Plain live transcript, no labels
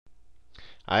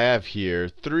I have here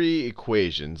 3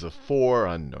 equations of 4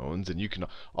 unknowns, and you can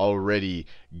already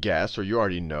guess, or you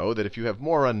already know, that if you have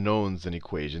more unknowns than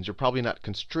equations, you're probably not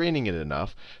constraining it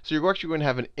enough. So you're actually going to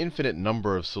have an infinite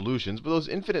number of solutions, but those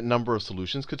infinite number of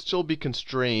solutions could still be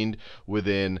constrained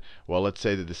within, well, let's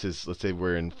say that let's say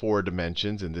we're in 4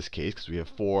 dimensions in this case, because we have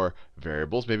 4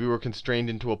 variables. Maybe we're constrained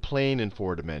into a plane in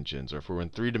 4 dimensions, or if we're in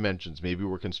 3 dimensions, maybe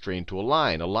we're constrained to a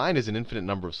line. A line is an infinite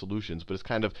number of solutions, but it's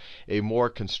kind of a more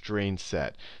constrained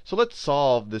set. So let's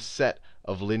solve this set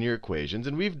of linear equations.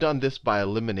 And we've done this by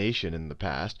elimination in the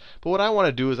past. But what I want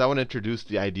to do is I want to introduce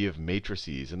the idea of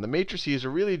matrices. And the matrices are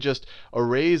really just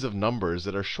arrays of numbers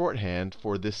that are shorthand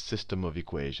for this system of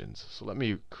equations. So let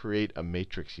me create a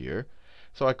matrix here.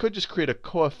 So I could just create a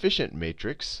coefficient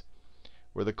matrix,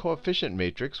 where the coefficient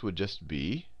matrix would just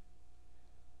be,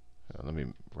 let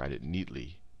me write it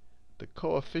neatly. The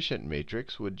coefficient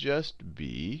matrix would just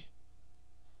be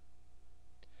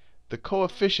the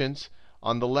coefficients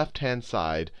on the left-hand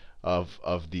side of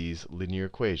these linear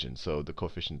equations. So the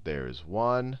coefficient there is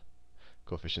 1,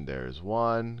 coefficient there is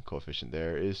 1, coefficient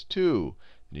there is 2.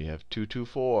 And you have 2, 2,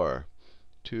 4,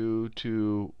 2,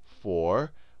 2,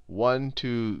 4, 1,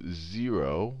 2,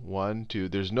 0, 1, 2.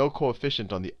 There's no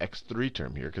coefficient on the x3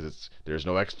 term here because there's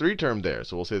no x3 term there.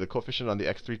 So we'll say the coefficient on the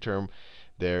x3 term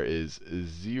there is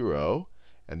 0.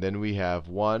 And then we have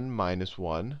 1, minus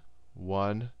 1,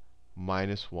 1,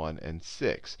 minus 1, and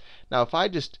 6. Now, if I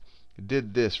just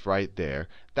did this right there,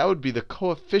 that would be the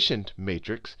coefficient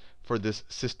matrix for this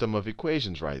system of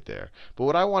equations right there. But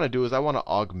what I want to do is I want to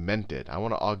augment it. I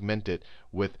want to augment it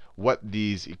with what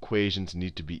these equations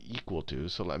need to be equal to.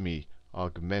 So let me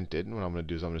augment it. And what I'm going to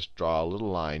do is I'm going to draw a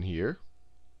little line here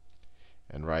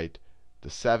and write the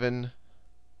 7,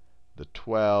 the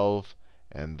 12,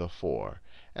 and the 4.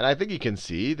 And I think you can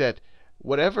see that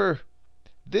whatever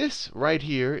this right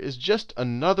here is just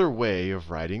another way of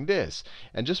writing this.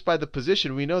 And just by the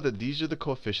position, we know that these are the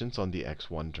coefficients on the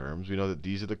x1 terms. We know that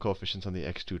these are the coefficients on the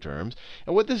x2 terms.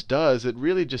 And what this does, it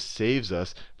really just saves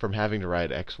us from having to write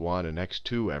x1 and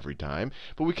x2 every time.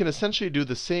 But we can essentially do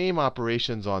the same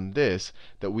operations on this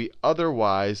that we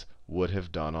otherwise would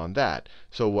have done on that.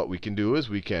 So what we can do is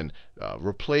we can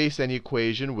replace any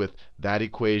equation with that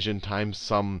equation times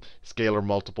some scalar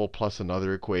multiple plus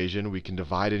another equation. We can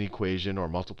divide an equation or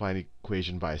multiply an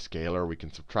equation by a scalar. We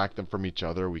can subtract them from each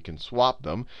other. We can swap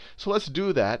them. So let's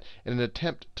do that in an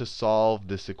attempt to solve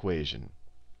this equation.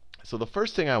 So the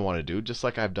first thing I want to do, just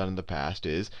like I've done in the past,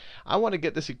 is I want to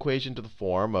get this equation to the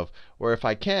form of where if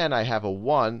I can, I have a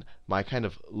 1, my kind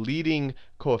of leading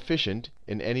coefficient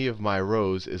in any of my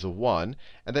rows is a 1,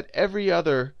 and that every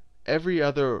other entry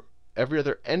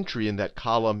in that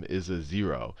column is a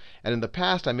 0. And in the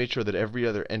past, I made sure that every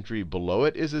other entry below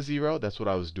it is a 0. That's what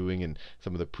I was doing in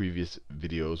some of the previous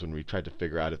videos when we tried to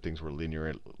figure out if things were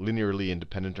linearly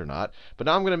independent or not. But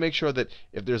now I'm going to make sure that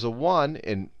if there's a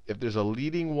 1 if there's a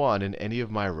leading 1 in any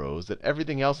of my rows, that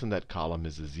everything else in that column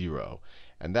is a 0.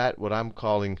 And that what I'm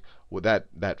calling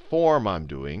that form I'm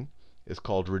doing is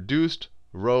called reduced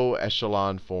row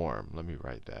echelon form. Let me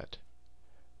write that.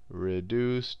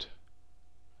 Reduced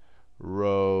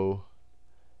row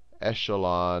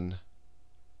echelon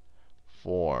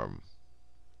form.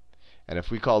 And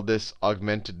if we call this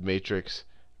augmented matrix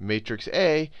matrix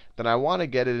A, then I want to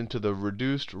get it into the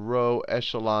reduced row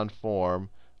echelon form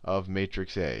of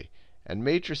matrix A. And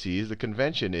matrices, the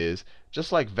convention is,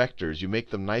 just like vectors, you make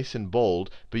them nice and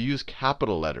bold, but use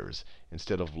capital letters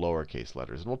instead of lowercase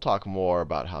letters. And we'll talk more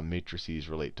about how matrices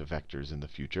relate to vectors in the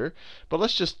future. But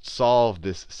let's just solve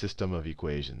this system of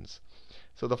equations.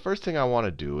 So the first thing I want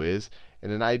to do is,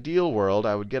 in an ideal world,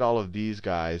 I would get all of these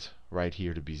guys right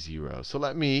here to be 0. So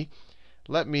let me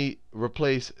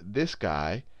replace this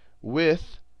guy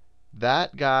with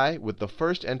that guy with the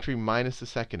first entry minus the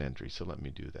second entry. So let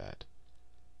me do that.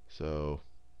 So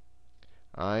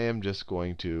I am just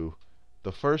going to,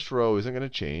 the first row isn't going to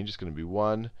change. It's going to be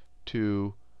 1,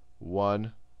 2,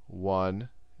 1, 1.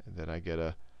 And then I get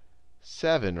a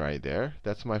 7 right there.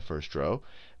 That's my first row.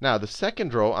 Now, the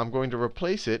second row, I'm going to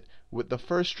replace it with the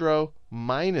first row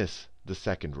minus the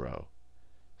second row.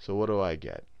 So what do I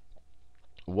get?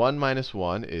 1 minus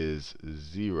 1 is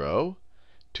 0.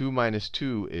 2 minus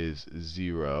 2 is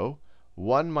 0.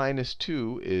 1 minus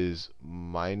 2 is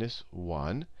minus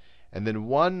 1. And then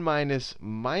 1 minus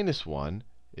minus 1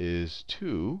 is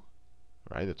 2.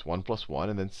 Right? That's 1 plus 1.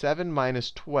 And then 7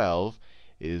 minus 12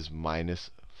 is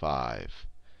minus 5.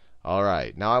 All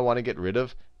right, now I want to get rid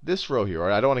of this row here.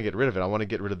 Or I don't want to get rid of it. I want to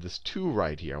get rid of this 2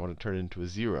 right here. I want to turn it into a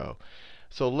 0.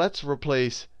 So let's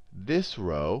replace this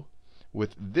row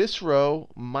with this row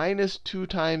minus 2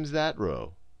 times that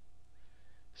row.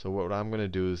 So what I'm going to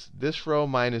do is this row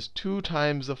minus 2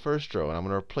 times the first row. And I'm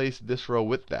going to replace this row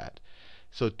with that.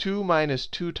 So 2 minus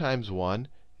 2 times 1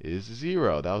 is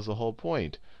 0. That was the whole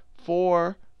point.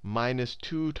 4 minus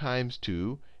 2 times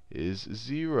 2 is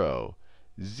 0.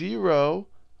 0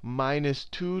 minus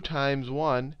 2 times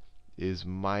 1 is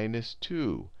minus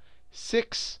 2.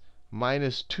 6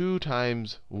 minus 2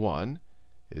 times 1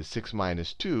 is 6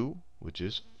 minus 2, which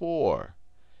is 4.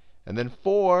 And then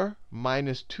 4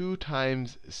 minus 2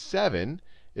 times 7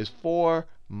 is 4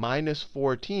 minus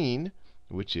 14,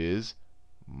 which is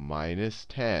minus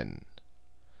 10.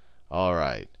 All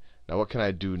right. Now what can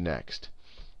I do next?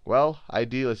 Well,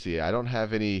 ideally, let's see. I don't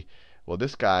have any. Well,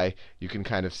 this guy, you can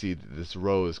kind of see that this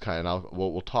row is kind of.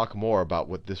 We'll talk more about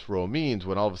what this row means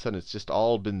when all of a sudden it's just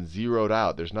all been zeroed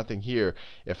out. There's nothing here.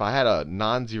 If I had a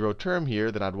non-zero term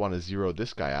here, then I'd want to zero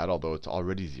this guy out, although it's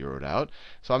already zeroed out.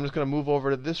 So I'm just going to move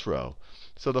over to this row.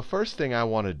 So the first thing I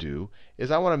want to do is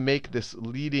I want to make this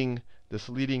leading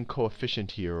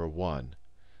coefficient here a 1.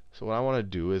 So what I want to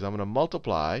do is I'm going to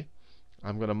multiply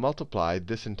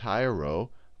this entire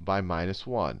row by minus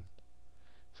 1.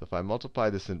 So if I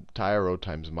multiply this entire row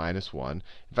times minus 1,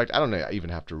 in fact, I don't even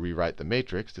have to rewrite the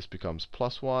matrix. This becomes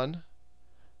plus 1,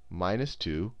 minus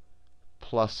 2,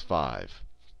 plus 5.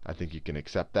 I think you can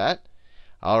accept that.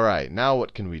 All right, now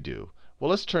what can we do? Well,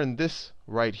 let's turn this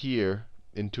right here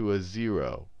into a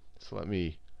 0. So let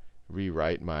me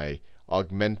rewrite my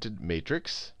augmented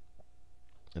matrix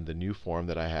in the new form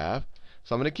that I have.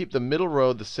 So I'm going to keep the middle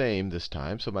row the same this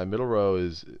time. So my middle row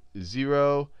is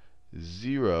 0,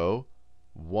 0,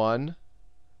 1,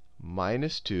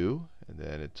 minus 2. And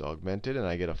then it's augmented, and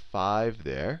I get a 5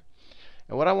 there.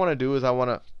 And what I want to do is I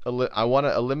want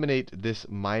to eliminate this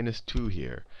minus 2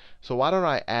 here. So why don't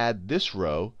I add this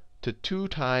row to 2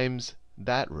 times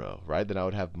that row, right? Then I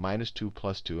would have minus 2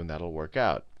 plus 2, and that'll work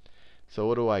out. So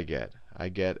what do I get? I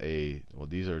get well,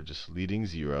 these are just leading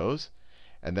zeros.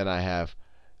 And then I have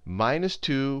minus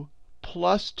 2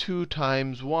 plus 2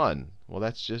 times 1. Well,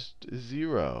 that's just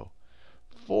 0.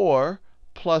 4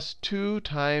 plus 2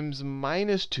 times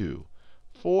minus 2.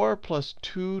 4 plus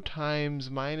 2 times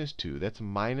minus 2. That's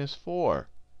minus 4.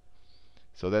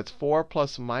 So that's 4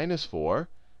 plus minus 4.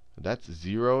 That's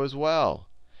 0 as well.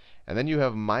 And then you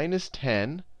have minus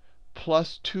 10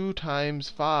 plus 2 times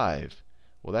 5.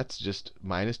 Well, that's just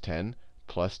minus 10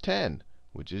 plus 10,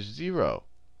 which is 0.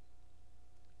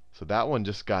 So that one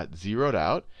just got zeroed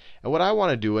out. And what I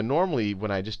want to do, and normally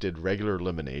when I just did regular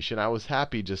elimination, I was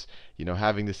happy just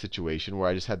having this situation where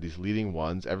I just had these leading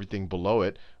ones. Everything below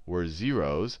it were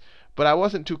zeros. But I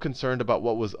wasn't too concerned about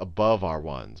what was above our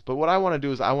ones. But what I want to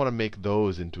do is I want to make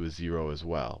those into a 0 as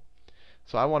well.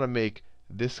 So I want to make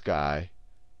this guy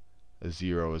a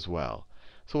 0 as well.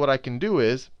 So what I can do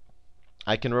is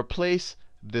I can replace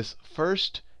this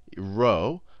first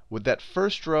row with that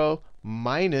first row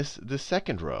minus the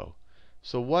second row.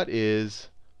 So what is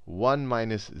 1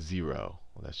 minus 0?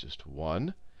 Well, that's just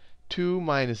 1. 2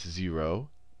 minus 0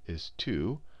 is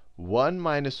 2. 1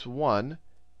 minus 1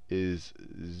 is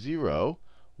 0.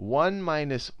 1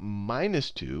 minus minus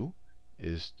 2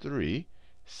 is 3.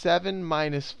 7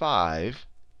 minus 5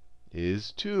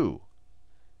 is 2.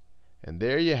 And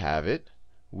there you have it.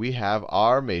 We have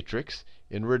our matrix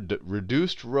in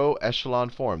reduced row echelon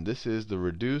form. This is the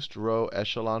reduced row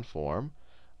echelon form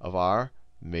of our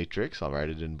matrix. I'll write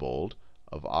it in bold.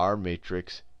 Of our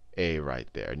matrix A right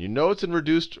there. And you know it's in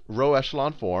reduced row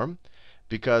echelon form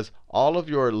because all of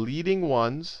your leading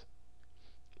ones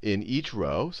in each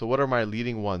row. So what are my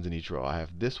leading ones in each row? I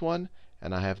have this one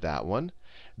and I have that one.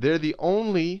 They're the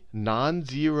only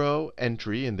non-zero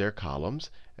entry in their columns.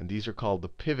 And these are called the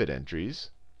pivot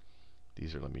entries.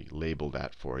 These are, let me label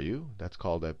that for you. That's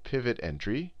called a pivot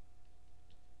entry.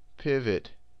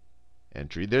 Pivot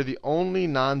entry. They're the only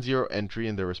non-zero entry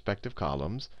in their respective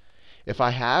columns. If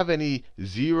I have any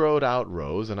zeroed out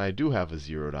rows, and I do have a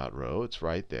zeroed out row, it's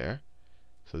right there.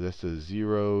 So this is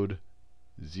zeroed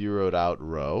out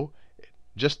row.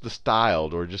 Just the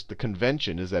styled, or just the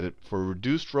convention, is that for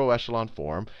reduced row echelon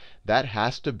form, that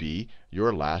has to be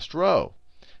your last row.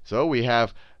 So we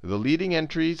have the leading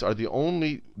entries are the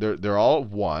only, they're all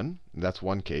 1. That's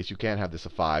one case. You can't have this a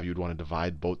 5. You'd want to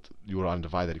divide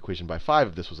that equation by 5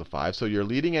 if this was a 5. So your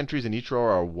leading entries in each row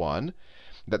are 1.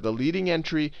 That the leading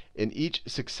entry in each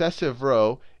successive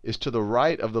row is to the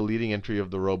right of the leading entry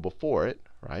of the row before it.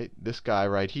 Right? This guy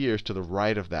right here is to the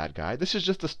right of that guy. This is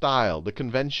just the style, the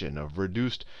convention of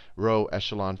reduced row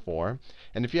echelon form.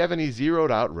 And if you have any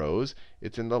zeroed out rows,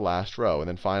 it's in the last row. And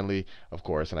then finally, of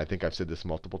course, and I think I've said this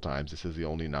multiple times, this is the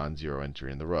only non-zero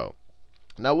entry in the row.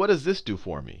 Now, what does this do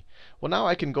for me? Well, now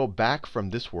I can go back from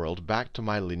this world back to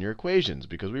my linear equations,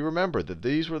 because we remember that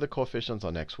these were the coefficients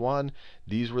on x1,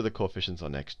 these were the coefficients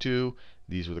on x2,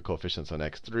 these were the coefficients on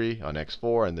x3, on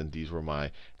x4, and then these were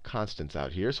my constants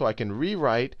out here. So I can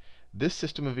rewrite this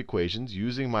system of equations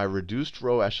using my reduced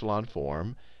row echelon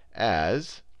form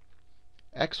as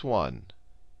x1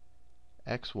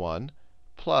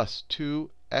 plus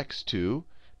 2x2.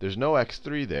 There's no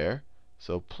x3 there,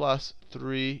 so plus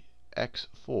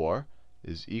 3x4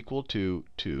 is equal to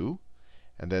 2.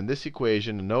 And then this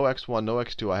equation, no x1, no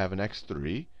x2, I have an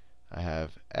x3. I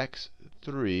have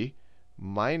x3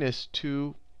 minus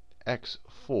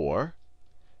 2x4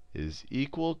 is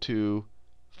equal to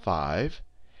 5.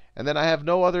 And then I have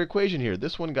no other equation here.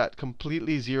 This one got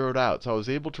completely zeroed out. So I was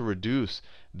able to reduce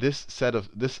this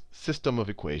system of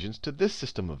equations to this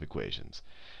system of equations.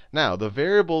 Now, the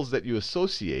variables that you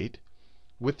associate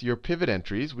with your pivot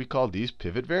entries, we call these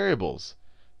pivot variables.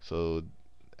 So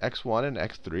x1 and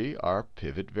x3 are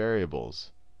pivot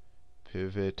variables.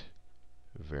 Pivot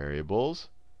variables.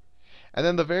 And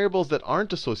then the variables that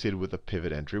aren't associated with a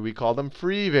pivot entry, we call them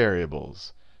free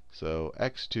variables. So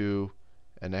x2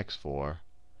 and x4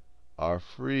 are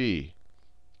free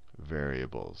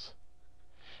variables.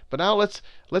 But now let's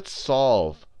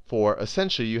solve for,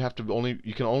 essentially you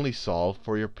can only solve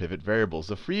for your pivot variables.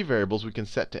 The free variables we can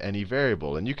set to any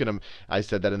variable. And you can I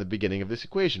said that in the beginning of this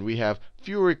equation. We have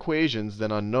fewer equations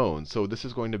than unknowns. So this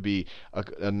is going to be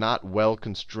a not well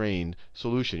constrained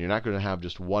solution. You're not going to have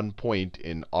just one point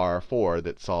in R4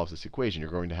 that solves this equation. You're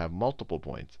going to have multiple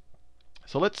points.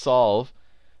 So let's solve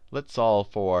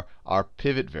for our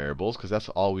pivot variables, because that's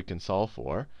all we can solve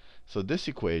for. So this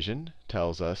equation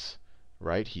tells us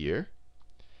right here,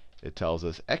 it tells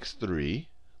us x3,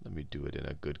 let me do it in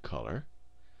a good color,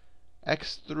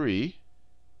 x3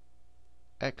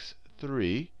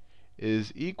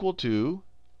 is equal to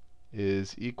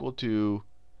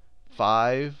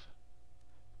 5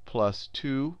 plus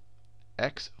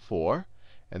 2x4.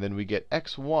 And then we get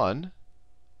x1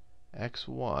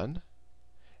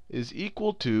 is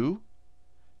equal to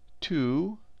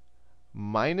 2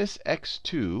 minus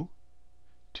x2,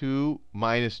 2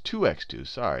 minus 2x2,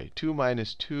 sorry, 2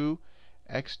 minus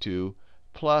 2x2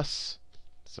 plus,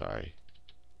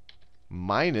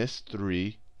 minus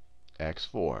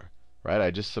 3x4. Right?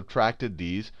 I just subtracted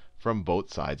these from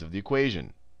both sides of the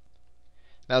equation.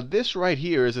 Now, this right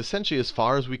here is essentially as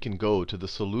far as we can go to the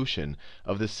solution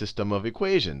of this system of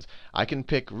equations. I can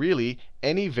pick really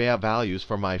any values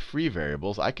for my free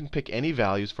variables. I can pick any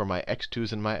values for my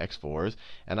x2s and my x4s,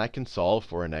 and I can solve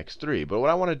for an x3. But what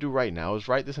I want to do right now is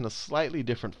write this in a slightly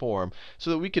different form so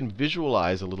that we can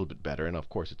visualize a little bit better. And of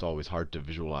course, it's always hard to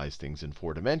visualize things in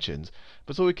 4 dimensions.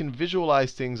 But so we can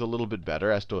visualize things a little bit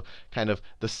better as to kind of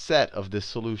the set of this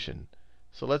solution.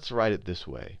 So let's write it this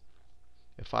way.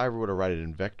 If I were to write it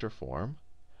in vector form,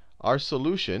 our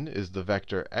solution is the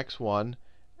vector x1,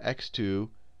 x2,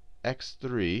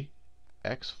 x3,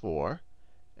 x4.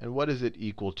 And what is it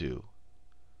equal to?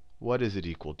 What is it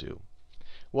equal to?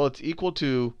 Well, it's equal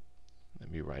to, let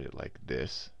me write it like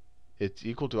this. It's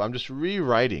equal to, I'm just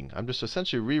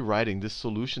essentially rewriting this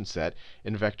solution set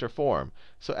in vector form.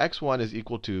 So x1 is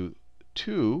equal to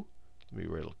 2, let me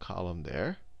write a little column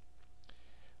there,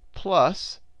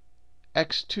 plus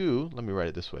x2, let me write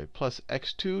it this way, plus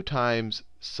x2 times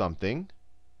something,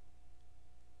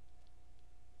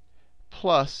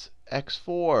 plus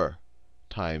x4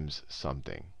 times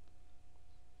something,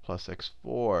 plus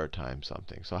x4 times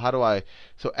something. So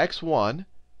so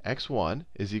x1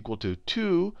 is equal to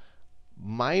 2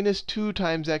 minus 2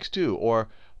 times x2, or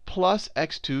plus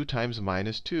x2 times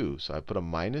minus 2. So I put a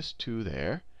minus 2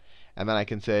 there. And then I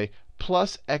can say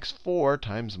plus x4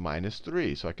 times minus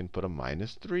 3. So I can put a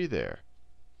minus 3 there.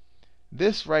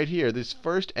 This right here, these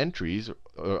first entries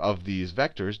of these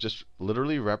vectors just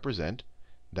literally represent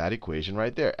that equation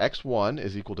right there. x1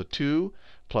 is equal to 2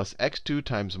 plus x2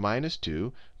 times minus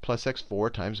 2 plus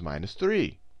x4 times minus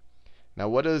 3. Now,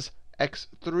 what does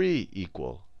x3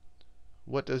 equal?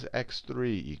 What does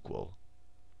x3 equal?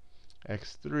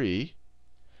 x3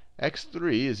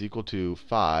 is equal to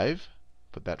 5.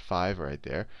 Put that 5 right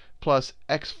there. Plus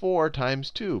x4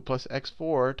 times 2. Plus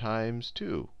x4 times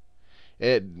 2.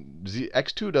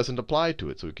 x2 doesn't apply to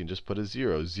it, so we can just put a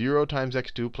 0. 0 times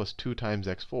x2 plus 2 times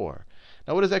x4.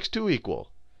 Now, what does x2 equal?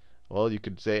 Well, you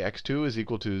could say x2 is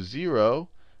equal to 0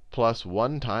 plus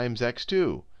 1 times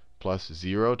x2 plus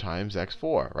 0 times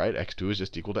x4. Right? x2 is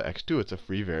just equal to x2. It's a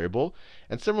free variable.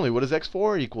 And similarly, what is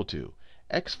x4 equal to?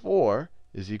 x4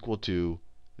 is equal to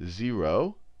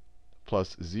 0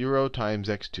 plus 0 times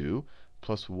x2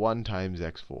 plus 1 times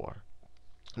x4.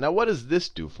 Now, what does this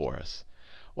do for us?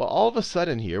 Well, all of a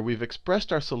sudden here, we've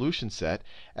expressed our solution set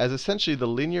as essentially the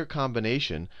linear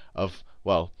combination of,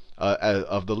 well,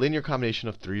 of the linear combination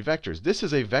of three vectors. This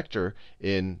is a vector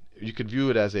in, you could view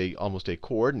it as almost a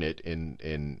coordinate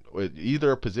in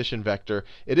either a position vector.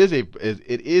 It is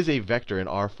a vector in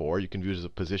R4. You can view it as a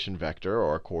position vector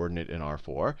or a coordinate in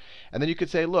R4. And then you could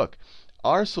say, look,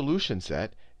 our solution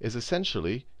set is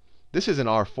essentially, this is in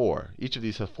R4. Each of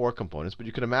these have 4 components, but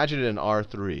you can imagine it in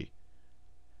R3.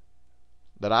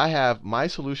 That I have my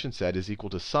solution set is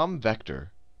equal to some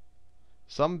vector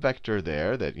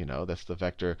there that, that's the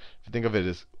vector. If you think of it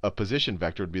as a position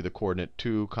vector, it would be the coordinate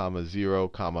 2,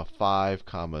 0, 5,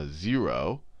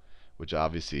 0, which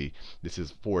obviously this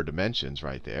is 4 dimensions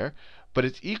right there. But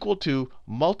it's equal to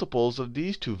multiples of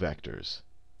these 2 vectors.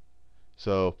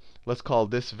 So let's call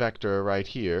this vector right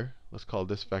here, let's call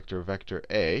this vector vector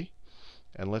A.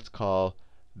 And let's call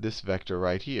this vector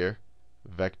right here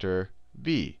vector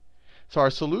B. So our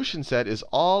solution set is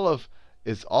all of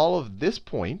this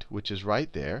point, which is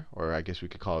right there, or I guess we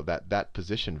could call it that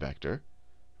position vector,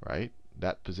 right?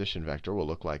 That position vector will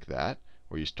look like that,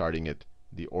 where you're starting at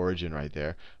the origin right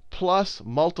there, plus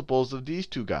multiples of these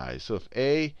 2 guys. So if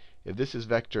this is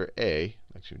vector A,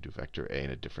 actually we'll do vector A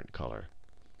in a different color.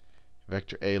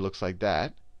 Vector A looks like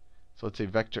that. So let's say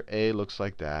vector A looks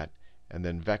like that, and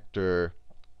then vector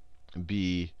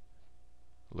B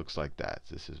looks like that.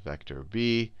 This is vector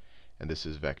B, and this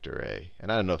is vector A. And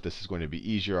I don't know if this is going to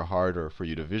be easier or harder for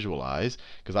you to visualize,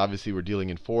 because obviously we're dealing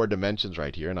in 4 dimensions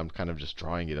right here, and I'm kind of just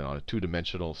drawing it on a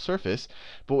 2-dimensional surface.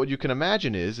 But what you can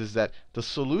imagine is that the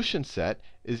solution set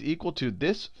is equal to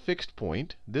this fixed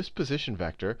point, this position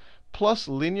vector, plus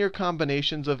linear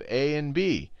combinations of A and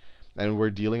B. And we're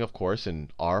dealing, of course, in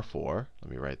R4.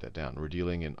 Let me write that down. We're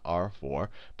dealing in R4.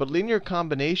 But linear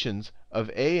combinations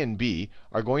of A and B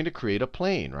are going to create a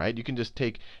plane, right? You can just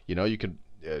take, you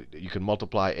can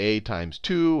multiply A times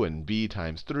 2 and B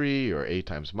times 3, or A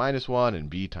times minus 1 and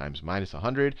B times minus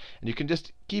 100. And you can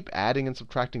just keep adding and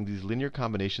subtracting these linear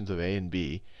combinations of A and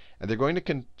B. And they're going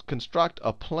to construct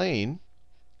a plane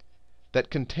that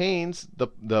contains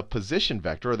the position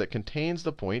vector, or that contains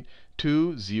the point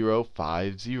 2, 0,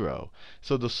 5, 0.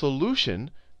 So the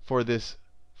solution for these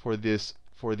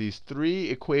 3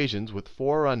 equations with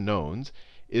 4 unknowns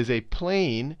is a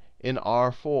plane in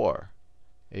R4.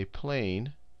 A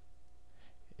plane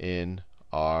in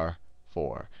R4.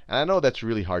 And I know that's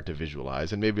really hard to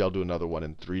visualize, and maybe I'll do another one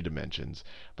in 3 dimensions.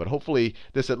 But hopefully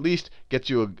this at least gives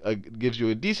you a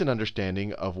decent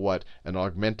understanding of what an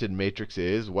augmented matrix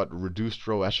is, what reduced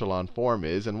row echelon form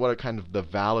is, and what are kind of the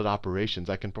valid operations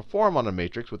I can perform on a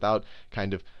matrix without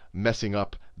kind of messing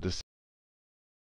up